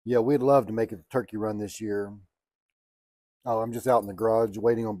Yeah, we'd love to make it the turkey run this year. Oh, I'm just out in the garage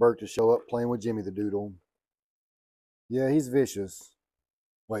waiting on Bert to show up, playing with Jimmy the Doodle. Yeah, he's vicious.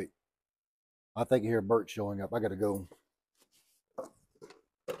 Wait, I think I hear Bert showing up. I gotta go.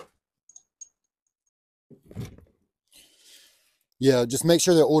 Yeah, just make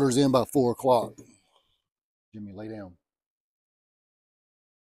sure that order's in by 4 o'clock. Jimmy, lay down.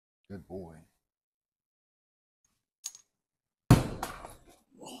 Good boy.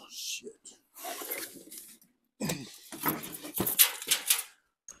 Oh, shit.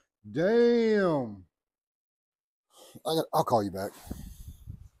 Damn. I'll call you back.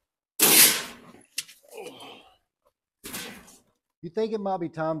 You think it might be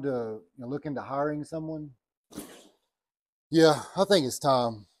time to look into hiring someone? Yeah, I think it's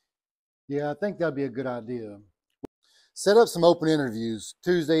time. Yeah, I think that'd be a good idea. Set up some open interviews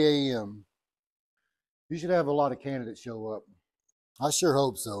Tuesday a.m. You should have a lot of candidates show up. I sure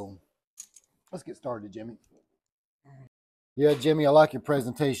hope so. Let's get started, Jimmy. Yeah, Jimmy, I like your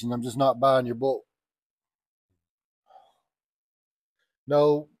presentation. I'm just not buying your book.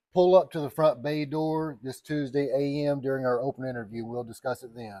 No, pull up to the front bay door this Tuesday a.m. during our open interview. We'll discuss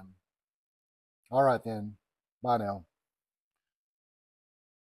it then. All right, then. Bye now.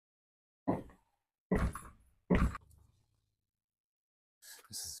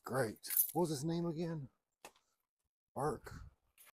 This is great. What was his name again? Burke.